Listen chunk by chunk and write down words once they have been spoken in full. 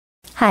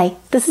Hi,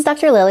 this is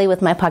Dr. Lili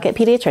with My Pocket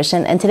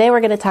Pediatrician, and today we're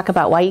going to talk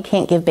about why you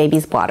can't give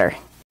babies water.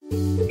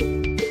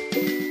 When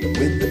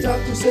the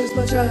doctor says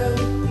my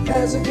child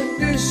has a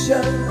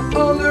condition,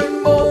 I'll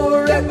learn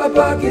more at My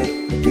Pocket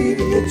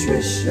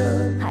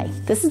Pediatrician. Hi,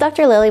 this is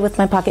Dr. Lili with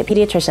My Pocket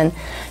Pediatrician.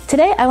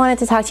 Today I wanted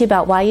to talk to you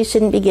about why you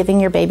shouldn't be giving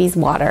your babies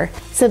water.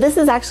 So this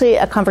is actually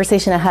a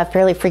conversation I have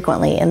fairly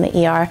frequently in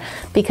the ER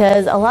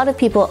because a lot of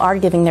people are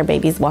giving their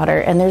babies water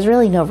and there's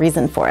really no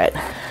reason for it.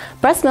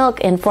 Breast milk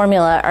and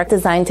formula are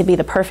designed to be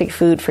the perfect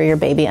food for your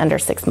baby under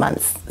 6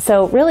 months.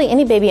 So really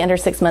any baby under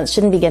 6 months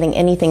shouldn't be getting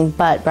anything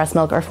but breast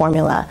milk or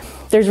formula.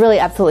 There's really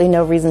absolutely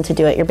no reason to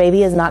do it. Your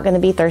baby is not going to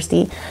be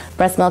thirsty.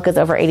 Breast milk is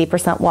over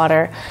 80%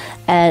 water,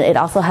 and it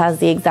also has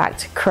the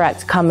exact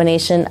correct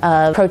combination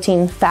of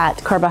protein,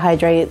 fat,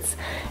 carbohydrates,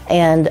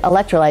 and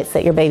electrolytes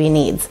that your baby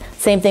needs.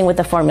 Same thing with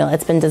the formula.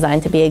 It's been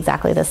designed to be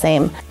exactly the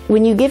same.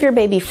 When you give your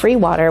baby free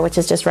water, which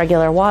is just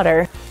regular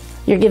water,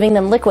 you're giving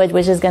them liquid,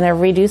 which is going to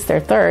reduce their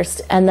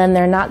thirst, and then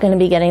they're not going to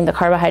be getting the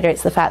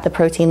carbohydrates, the fat, the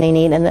protein they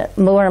need, and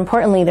more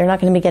importantly, they're not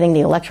going to be getting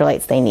the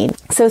electrolytes they need.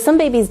 So some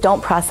babies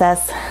don't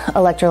process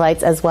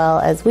electrolytes as well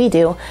as we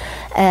do,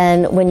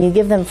 and when you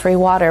give them free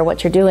water,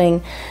 what you're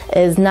doing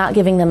is not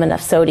giving them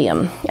enough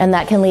sodium, and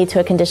that can lead to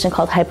a condition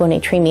called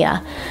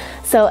hyponatremia.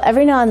 So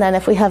every now and then,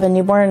 if we have a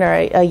newborn or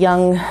a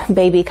young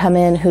baby come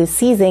in who's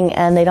seizing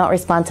and they don't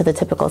respond to the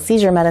typical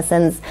seizure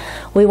medicines,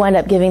 we wind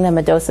up giving them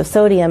a dose of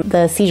sodium,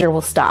 the seizure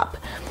will stop.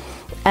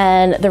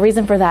 And the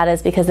reason for that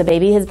is because the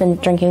baby has been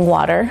drinking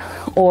water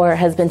or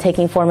has been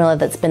taking formula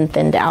that's been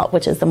thinned out,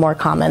 which is the more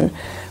common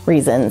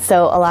reason.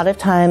 So a lot of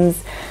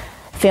times,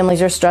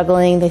 families are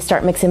struggling, they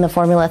start mixing the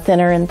formula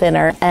thinner and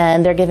thinner,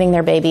 and they're giving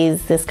their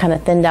babies this kind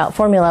of thinned out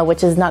formula,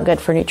 which is not good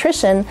for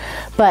nutrition,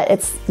 but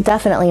it's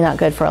definitely not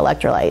good for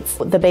electrolytes.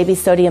 The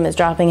baby's sodium is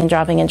dropping and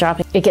dropping and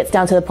dropping. It gets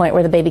down to the point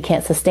where the baby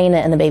can't sustain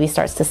it and the baby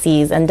starts to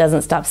seize and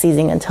doesn't stop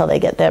seizing until they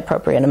get the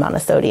appropriate amount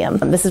of sodium.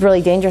 This is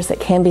really dangerous. It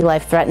can be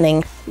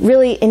life-threatening.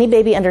 Really, any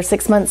baby under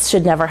 6 months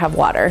should never have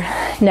water.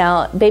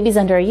 Now, babies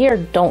under a year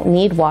don't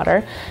need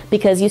water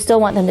because you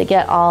still want them to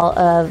get all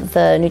of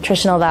the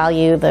nutritional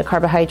value, the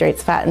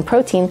carbohydrates, fat, and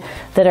protein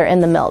that are in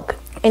the milk.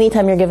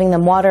 Anytime you're giving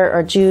them water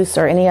or juice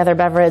or any other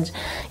beverage,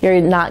 you're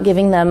not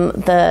giving them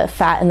the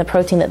fat and the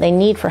protein that they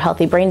need for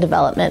healthy brain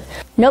development.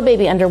 No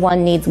baby under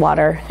 1 needs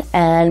water,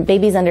 and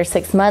babies under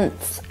 6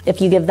 months, if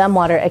you give them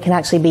water, it can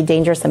actually be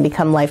dangerous and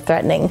become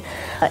life-threatening.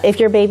 If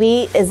your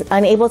baby is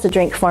unable to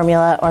drink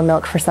formula or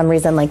milk for some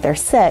reason, like they're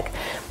sick,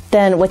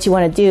 then what you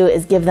want to do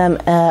is give them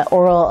an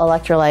oral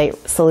electrolyte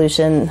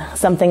solution,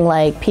 something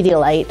like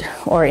Pedialyte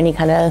or any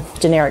kind of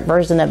generic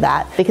version of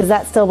that, because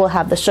that still will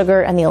have the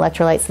sugar and the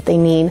electrolytes that they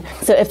need.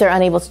 So if they're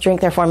unable to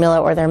drink their formula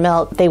or their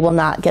milk, they will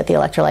not get the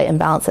electrolyte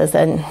imbalances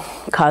and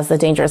cause the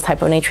dangerous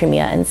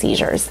hyponatremia and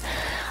seizures.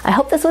 I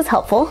hope this was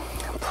helpful.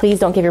 Please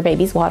don't give your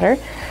babies water.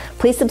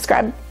 Please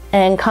subscribe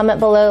and comment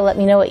below. Let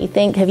me know what you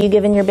think. Have you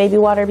given your baby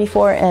water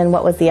before, and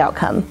what was the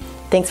outcome?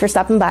 Thanks for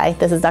stopping by.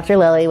 This is Dr.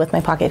 Lili with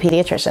My Pocket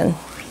Pediatrician.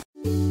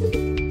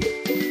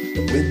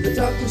 When the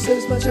doctor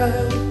says my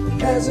child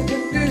has a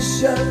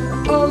condition,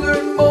 I'll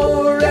learn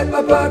more at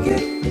My Pocket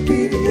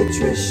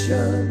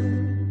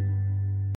Pediatrician.